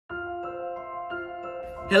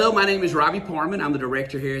Hello, my name is Robbie Parman. I'm the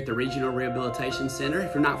director here at the Regional Rehabilitation Center.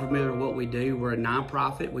 If you're not familiar with what we do, we're a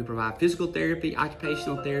nonprofit. We provide physical therapy,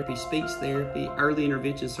 occupational therapy, speech therapy, early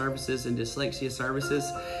intervention services, and dyslexia services.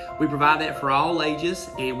 We provide that for all ages,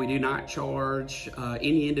 and we do not charge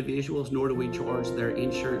any individuals, nor do we charge their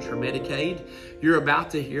insurance or Medicaid. You're about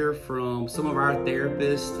to hear from some of our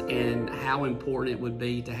therapists and how important it would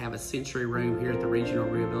be to have a sensory room here at the Regional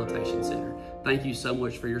Rehabilitation Center. Thank you so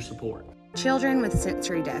much for your support. Children with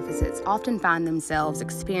sensory deficits often find themselves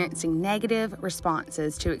experiencing negative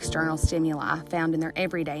responses to external stimuli found in their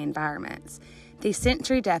everyday environments. These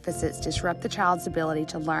sensory deficits disrupt the child's ability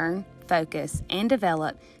to learn, focus, and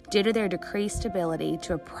develop due to their decreased ability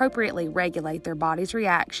to appropriately regulate their body's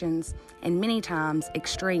reactions and many times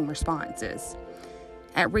extreme responses.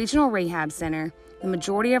 At Regional Rehab Center, the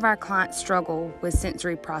majority of our clients struggle with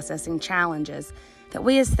sensory processing challenges that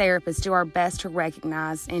we as therapists do our best to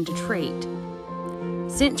recognize and to treat.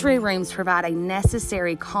 Sensory rooms provide a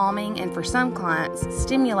necessary calming and, for some clients,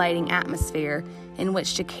 stimulating atmosphere in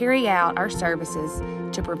which to carry out our services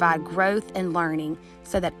to provide growth and learning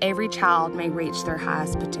so that every child may reach their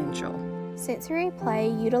highest potential. Sensory play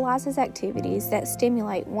utilizes activities that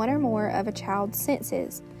stimulate one or more of a child's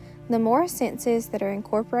senses. The more senses that are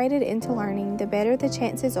incorporated into learning, the better the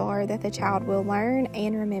chances are that the child will learn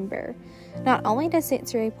and remember. Not only does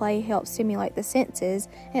sensory play help stimulate the senses,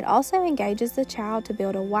 it also engages the child to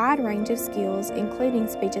build a wide range of skills, including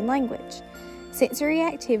speech and language. Sensory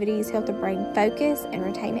activities help the brain focus and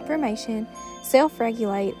retain information,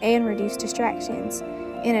 self-regulate, and reduce distractions.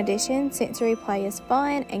 In addition, sensory play is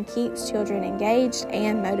fun and keeps children engaged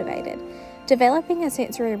and motivated. Developing a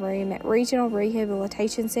sensory room at Regional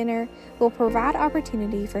Rehabilitation Center will provide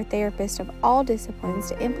opportunity for therapists of all disciplines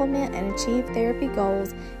to implement and achieve therapy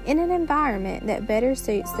goals in an environment that better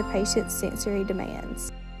suits the patient's sensory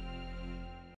demands.